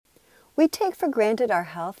We take for granted our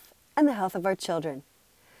health and the health of our children.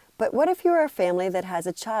 But what if you are a family that has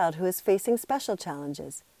a child who is facing special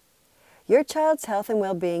challenges? Your child's health and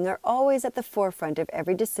well-being are always at the forefront of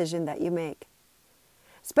every decision that you make.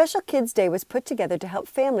 Special Kids Day was put together to help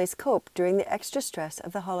families cope during the extra stress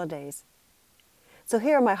of the holidays. So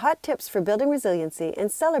here are my hot tips for building resiliency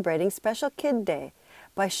and celebrating Special Kid Day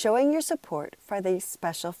by showing your support for these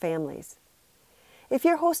special families. If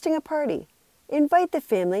you're hosting a party, invite the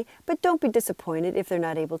family, but don't be disappointed if they're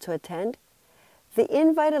not able to attend. The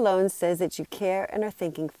invite alone says that you care and are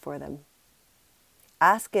thinking for them.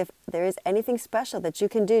 Ask if there is anything special that you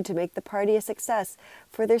can do to make the party a success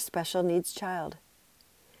for their special needs child.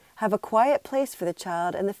 Have a quiet place for the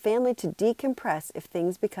child and the family to decompress if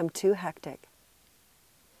things become too hectic.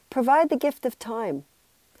 Provide the gift of time.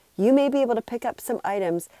 You may be able to pick up some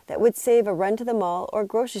items that would save a run to the mall or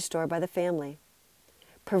grocery store by the family.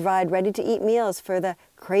 Provide ready-to-eat meals for the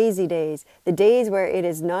crazy days, the days where it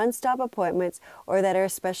is non-stop appointments or that are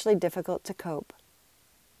especially difficult to cope.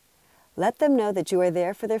 Let them know that you are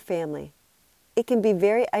there for their family. It can be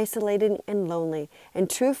very isolating and lonely, and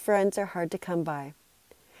true friends are hard to come by.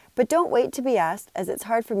 But don't wait to be asked, as it's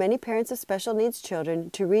hard for many parents of special needs children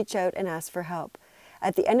to reach out and ask for help.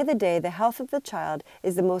 At the end of the day, the health of the child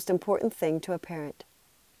is the most important thing to a parent.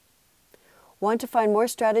 Want to find more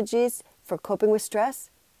strategies for coping with stress?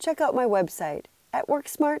 Check out my website at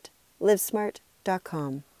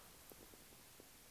worksmartlivesmart.com.